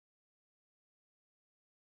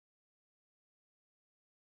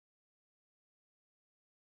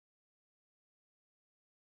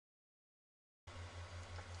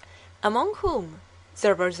among whom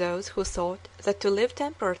there were those who thought that to live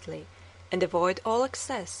temperately and avoid all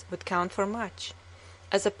excess would count for much,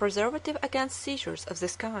 as a preservative against seizures of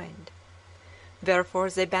this kind. Wherefore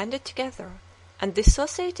they banded together, and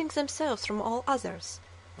dissociating themselves from all others,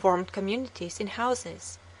 formed communities in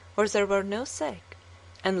houses where there were no sick,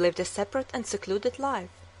 and lived a separate and secluded life,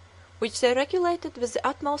 which they regulated with the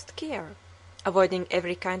utmost care, avoiding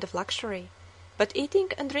every kind of luxury, but eating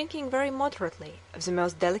and drinking very moderately of the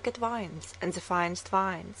most delicate wines and the finest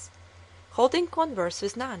wines, holding converse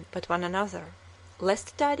with none but one another,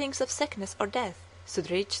 lest tidings of sickness or death should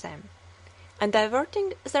reach them, and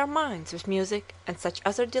diverting their minds with music and such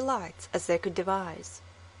other delights as they could devise.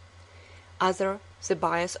 Other, the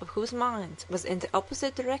bias of whose minds was in the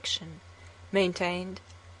opposite direction, maintained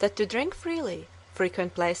that to drink freely,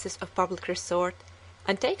 frequent places of public resort,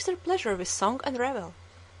 and take their pleasure with song and revel,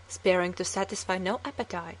 sparing to satisfy no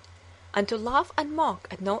appetite, and to laugh and mock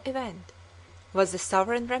at no event, was the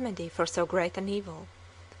sovereign remedy for so great an evil,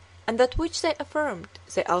 and that which they affirmed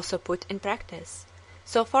they also put in practice,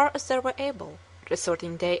 so far as they were able,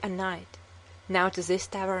 resorting day and night, now to this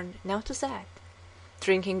tavern, now to that,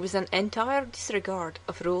 drinking with an entire disregard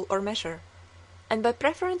of rule or measure, and by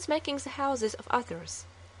preference making the houses of others,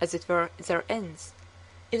 as it were, their inns,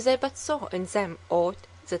 if they but saw in them aught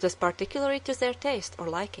that was particularly to their taste or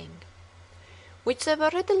liking; which they were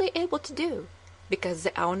readily able to do, because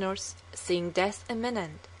the owners, seeing death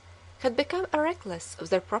imminent, had become as reckless of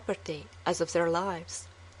their property as of their lives,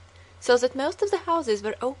 so that most of the houses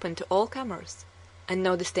were open to all comers, and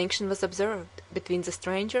no distinction was observed between the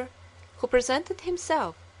stranger who presented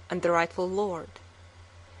himself and the rightful lord.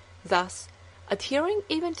 Thus, adhering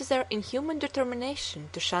even to their inhuman determination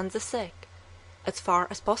to shun the sick, as far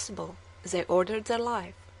as possible they ordered their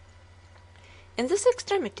life. In this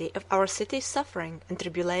extremity of our city's suffering and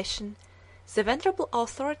tribulation, the venerable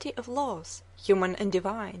authority of laws, human and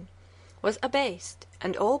divine, was abased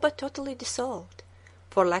and all but totally dissolved,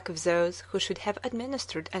 for lack of those who should have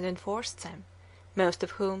administered and enforced them, most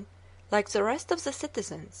of whom, like the rest of the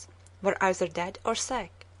citizens, were either dead or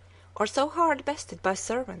sick, or so hard bested by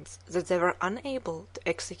servants that they were unable to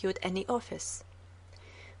execute any office,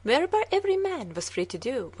 whereby every man was free to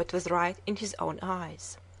do what was right in his own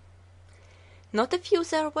eyes. Not a few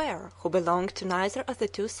there were who belonged to neither of the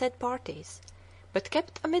two said parties, but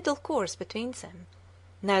kept a middle course between them,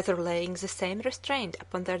 neither laying the same restraint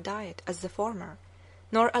upon their diet as the former,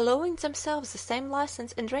 nor allowing themselves the same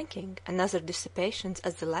license in drinking and other dissipations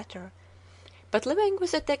as the latter, but living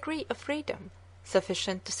with a degree of freedom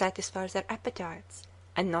sufficient to satisfy their appetites,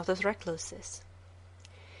 and not as recluses.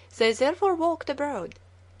 They therefore walked abroad,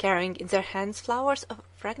 carrying in their hands flowers of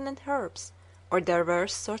fragrant herbs, or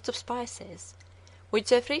divers sorts of spices, which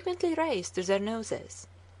they frequently raised to their noses,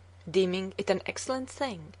 deeming it an excellent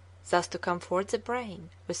thing thus to comfort the brain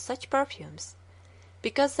with such perfumes,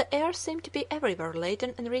 because the air seemed to be everywhere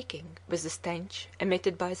laden and reeking with the stench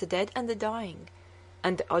emitted by the dead and the dying,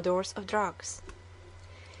 and the odours of drugs.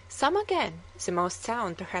 Some again, the most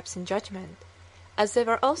sound perhaps in judgment, as they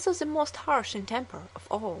were also the most harsh in temper of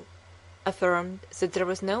all, affirmed that there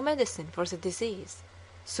was no medicine for the disease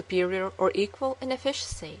superior or equal in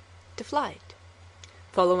efficacy to flight,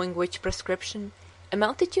 following which prescription a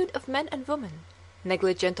multitude of men and women,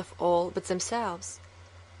 negligent of all but themselves,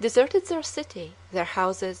 deserted their city, their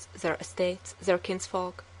houses, their estates, their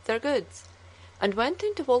kinsfolk, their goods, and went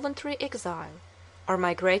into voluntary exile, or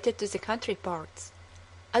migrated to the country parts,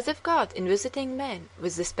 as if God, in visiting men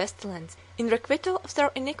with this pestilence in requital of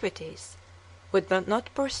their iniquities, would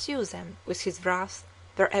not pursue them with his wrath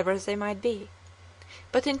wherever they might be,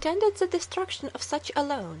 but intended the destruction of such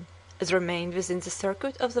alone as remained within the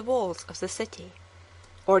circuit of the walls of the city,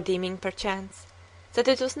 or deeming perchance that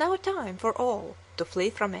it was now time for all to flee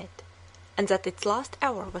from it, and that its last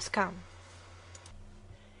hour was come.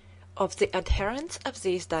 Of the adherents of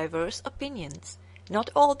these diverse opinions not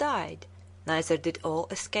all died, neither did all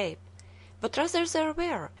escape, but rather there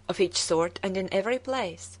were, of each sort and in every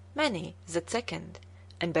place, many that sickened,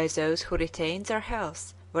 and by those who retained their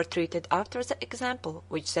health were treated after the example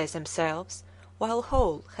which they themselves, while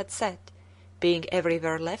whole, had set, being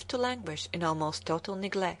everywhere left to languish in almost total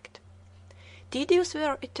neglect. Tedious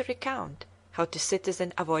were it to recount how to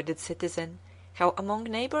citizen avoided citizen, how among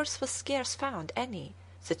neighbours was scarce found any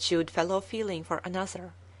that shewed fellow feeling for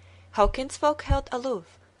another, how kinsfolk held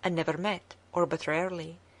aloof, and never met, or but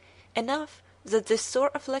rarely, enough that this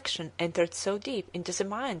sore affliction entered so deep into the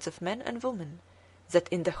minds of men and women, that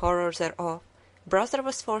in the horror thereof brother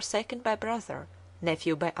was forsaken by brother,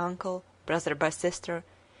 nephew by uncle, brother by sister,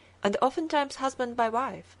 and oftentimes husband by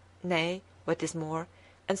wife, nay, what is more,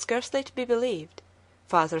 and scarcely to be believed,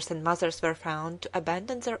 Fathers and mothers were found to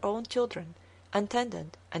abandon their own children,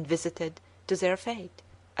 untended and visited to their fate,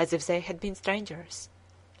 as if they had been strangers.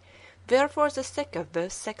 Wherefore the sick of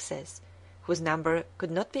both sexes, whose number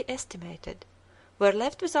could not be estimated, were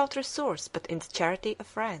left without resource but in the charity of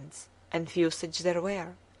friends, and few such there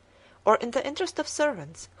were, or in the interest of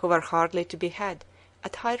servants, who were hardly to be had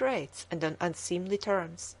at high rates and on unseemly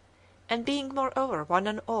terms, and being moreover one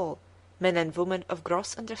and all men and women of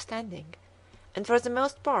gross understanding, and for the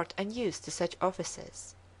most part unused to such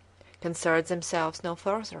offices, concerned themselves no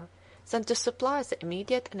further than to supply the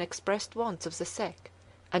immediate and expressed wants of the sick,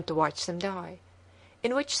 and to watch them die,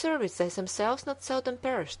 in which service they themselves not seldom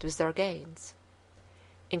perished with their gains.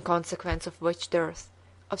 In consequence of which dearth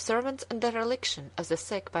of servants and dereliction of the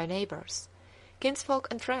sick by neighbours, kinsfolk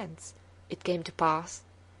and friends, it came to pass,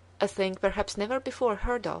 a thing perhaps never before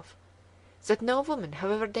heard of, that no woman,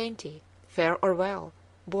 however dainty, fair or well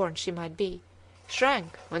born she might be,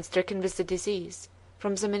 shrank, when stricken with the disease,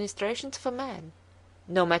 from the ministrations of a man,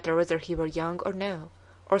 no matter whether he were young or no,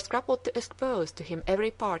 or scrupled to expose to him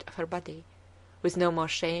every part of her body, with no more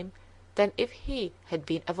shame than if he had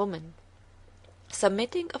been a woman,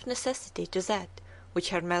 submitting of necessity to that which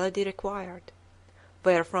her malady required,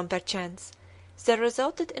 wherefrom perchance there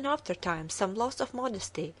resulted in after times some loss of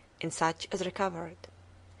modesty in such as recovered.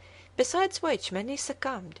 Besides which many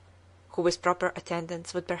succumbed, who with proper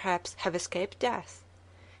attendance would perhaps have escaped death,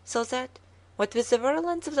 so that, what with the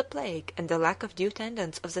virulence of the plague and the lack of due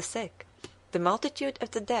tendance of the sick, the multitude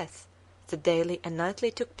of the deaths that daily and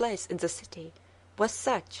nightly took place in the city was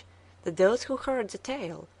such that those who heard the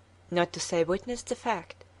tale, not to say witnessed the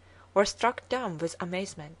fact, were struck dumb with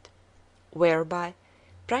amazement, whereby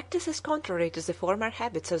practices contrary to the former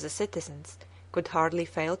habits of the citizens could hardly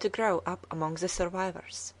fail to grow up among the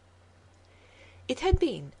survivors. It had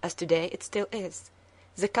been, as today it still is,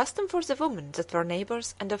 the custom for the women that were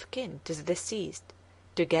neighbours and of kin to the deceased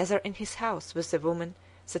to gather in his house with the women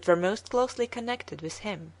that were most closely connected with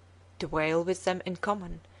him, to wail with them in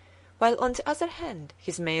common, while on the other hand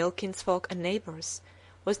his male kinsfolk and neighbours,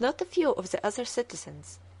 with not a few of the other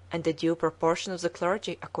citizens, and a due proportion of the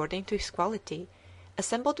clergy according to his quality,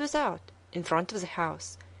 assembled without, in front of the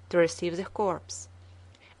house, to receive the corpse.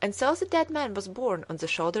 And so the dead man was borne on the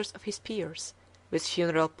shoulders of his peers, with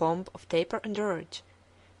funeral pomp of taper and dirge,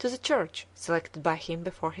 to the church selected by him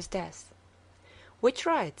before his death; which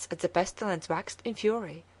rites, as the pestilence waxed in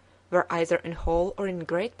fury, were either in whole or in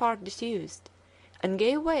great part disused, and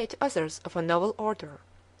gave way to others of a novel order.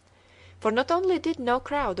 For not only did no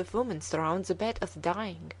crowd of women surround the bed of the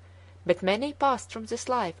dying, but many passed from this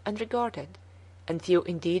life unregarded, and few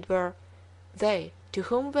indeed were they to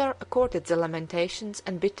whom were accorded the lamentations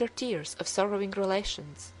and bitter tears of sorrowing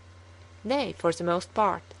relations. Nay, for the most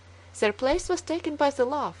part, their place was taken by the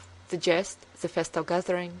laugh, the jest, the festal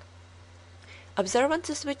gathering,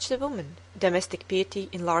 observances which the women, domestic piety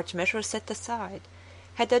in large measure set aside,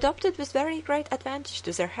 had adopted with very great advantage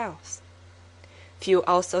to their health. Few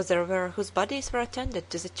also there were whose bodies were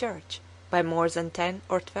attended to the church by more than 10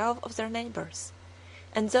 or 12 of their neighbours,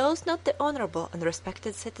 and those not the honourable and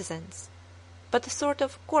respected citizens, but a sort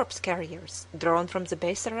of corpse carriers drawn from the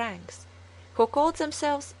baser ranks, who called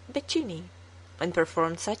themselves beccini, and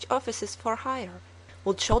performed such offices for hire,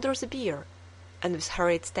 would shoulder the bier, and with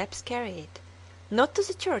hurried steps carry it, not to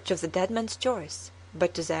the church of the dead man's choice,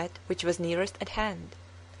 but to that which was nearest at hand,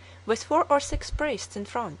 with 4 or 6 priests in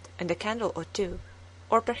front, and a candle or two,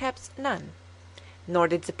 or perhaps none. Nor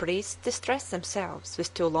did the priests distress themselves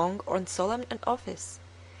with too long or solemn an office,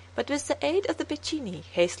 but with the aid of the beccini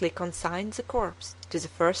hastily consigned the corpse to the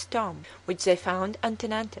first tomb which they found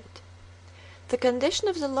untenanted. The condition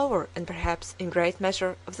of the lower, and perhaps in great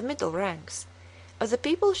measure of the middle ranks, of the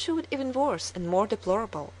people shewed even worse and more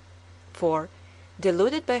deplorable, for,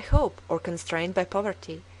 deluded by hope or constrained by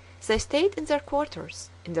poverty, they stayed in their quarters,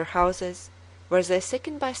 in their houses, where they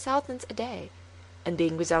sickened by thousands a day, and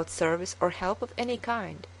being without service or help of any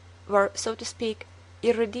kind, were, so to speak,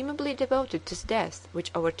 irredeemably devoted to the death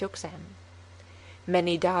which overtook them.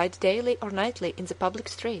 Many died daily or nightly in the public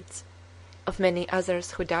streets. Of many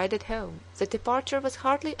others who died at home, the departure was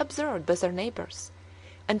hardly observed by their neighbours,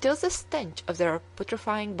 until the stench of their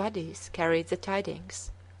putrefying bodies carried the tidings.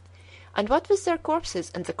 And what with their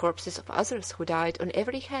corpses and the corpses of others who died on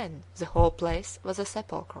every hand, the whole place was a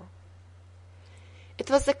sepulchre. It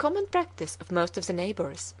was the common practice of most of the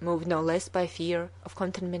neighbours, moved no less by fear of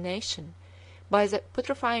contamination by the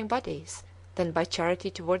putrefying bodies than by charity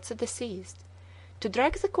towards the deceased, to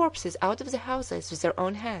drag the corpses out of the houses with their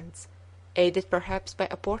own hands, aided perhaps by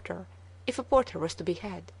a porter, if a porter was to be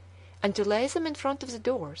had, and to lay them in front of the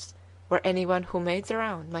doors, where any one who made the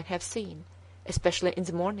round might have seen, especially in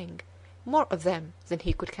the morning, more of them than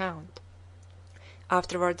he could count.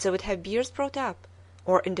 Afterwards they would have biers brought up,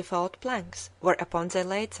 or in default planks whereupon they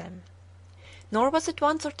laid them. Nor was it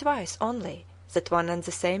once or twice only that one and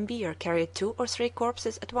the same bier carried 2 or 3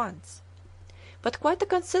 corpses at once, but quite a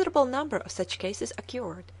considerable number of such cases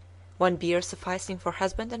occurred, one bier sufficing for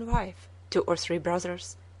husband and wife, 2 or 3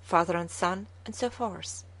 brothers, father and son, and so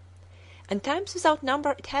forth. And times without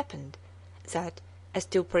number it happened that, as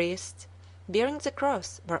 2 priests, bearing the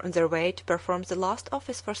cross, were on their way to perform the last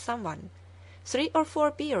office for some one, 3 or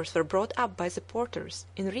 4 biers were brought up by the porters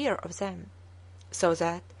in rear of them, so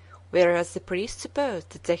that, whereas the priests supposed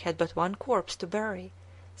that they had but 1 corpse to bury,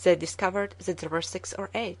 they discovered that there were 6 or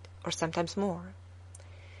 8, or sometimes more.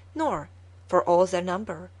 Nor, for all their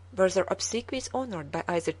number, were their obsequies honoured by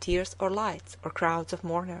either tears or lights or crowds of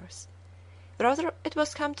mourners. Rather it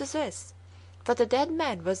was come to this, that a dead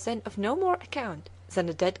man was then of no more account than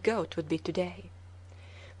a dead goat would be today.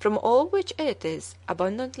 From all which it is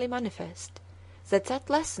abundantly manifest, that that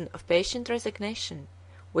lesson of patient resignation,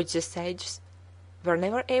 which the sages were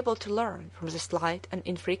never able to learn from the slight and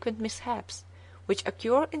infrequent mishaps which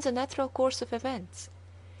occur in the natural course of events,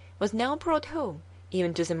 was now brought home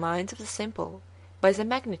even to the minds of the simple by the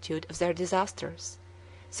magnitude of their disasters,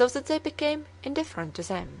 so that they became indifferent to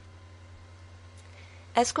them.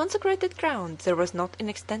 As consecrated ground there was not in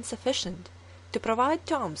extent sufficient to provide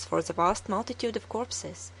tombs for the vast multitude of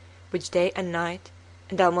corpses which day and night,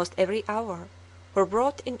 and almost every hour, were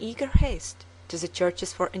brought in eager haste to the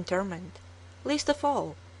churches for interment, least of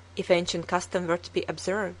all, if ancient custom were to be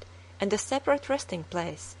observed and a separate resting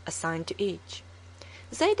place assigned to each.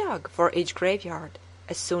 They dug for each graveyard,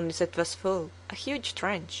 as soon as it was full, a huge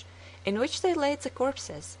trench, in which they laid the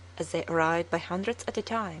corpses, as they arrived by hundreds at a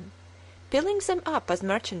time, piling them up as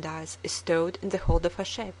merchandise is stowed in the hold of a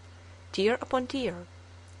ship, tier upon tier,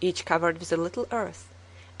 each covered with a little earth,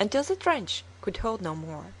 until the trench could hold no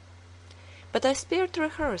more. But I spare to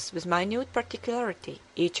rehearse with minute particularity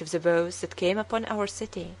each of the woes that came upon our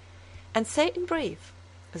city, and say in brief,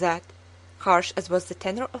 that, harsh as was the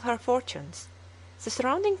tenor of her fortunes, the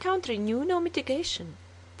surrounding country knew no mitigation,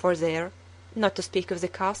 for there, not to speak of the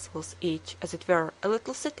castles, each, as it were, a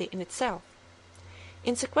little city in itself,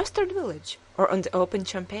 in sequestered village, or on the open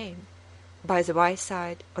champaign, by the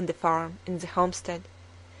wayside, on the farm, in the homestead,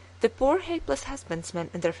 the poor helpless husbandmen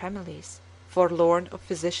and their families, forlorn of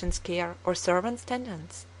physician's care or servant's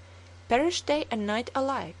tendance, perished day and night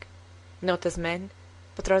alike, not as men,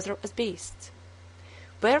 but rather as beasts.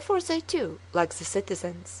 Wherefore they too, like the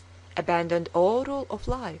citizens, abandoned all rule of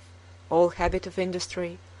life, all habit of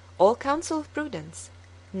industry, all counsel of prudence,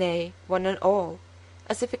 nay, one and all,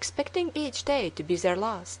 as if expecting each day to be their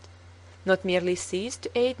last, not merely ceased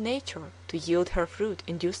to aid nature to yield her fruit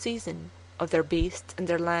in due season, of their beasts and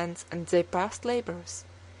their lands and their past labours,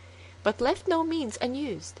 but left no means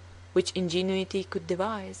unused, which ingenuity could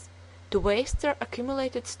devise, to waste their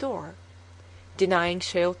accumulated store, denying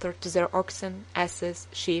shelter to their oxen, asses,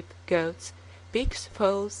 sheep, goats, pigs,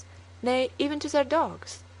 fowls, nay, even to their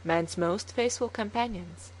dogs, man's most faithful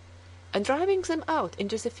companions, and driving them out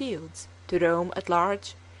into the fields to roam at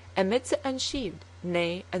large amid the unsheaved,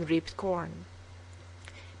 nay, unreaped corn,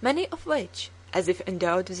 many of which, as if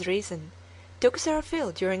endowed with reason, took their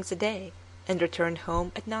fill during the day, and returned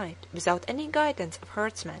home at night without any guidance of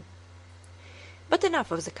herdsmen. But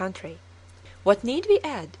enough of the country. What need we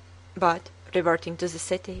add, but, reverting to the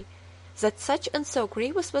city, that such and so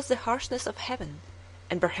grievous was the harshness of heaven,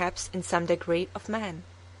 and perhaps in some degree of man,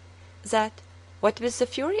 that, what with the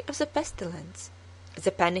fury of the pestilence,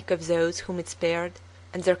 the panic of those whom it spared,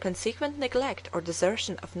 and their consequent neglect or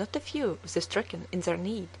desertion of not a few of the stricken in their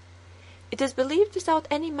need, it is believed without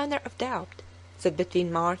any manner of doubt that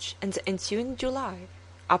between March and the ensuing July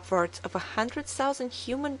upwards of 100,000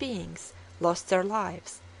 human beings lost their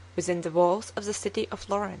lives within the walls of the city of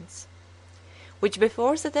Florence, which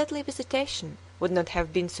before the deadly visitation would not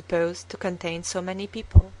have been supposed to contain so many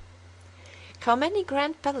people. How many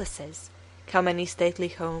grand palaces, how many stately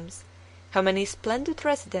homes, how many splendid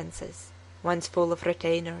residences, once full of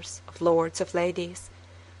retainers, of lords, of ladies,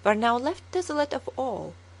 were now left desolate of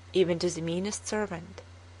all, even to the meanest servant.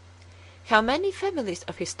 How many families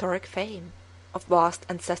of historic fame, of vast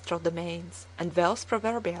ancestral domains, and wealth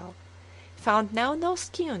proverbial, found now no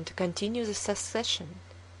scion to continue the succession.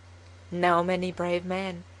 How many brave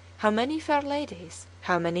men, how many fair ladies,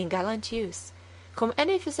 how many gallant youths, whom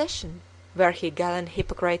any physician, were he gallant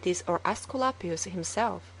Hippocrates or Aesculapius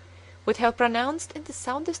himself, would have pronounced in the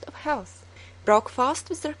soundest of health, broke fast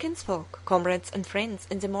with their kinsfolk, comrades, and friends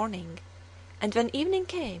in the morning, and when evening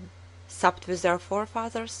came, supped with their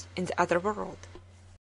forefathers in the other world.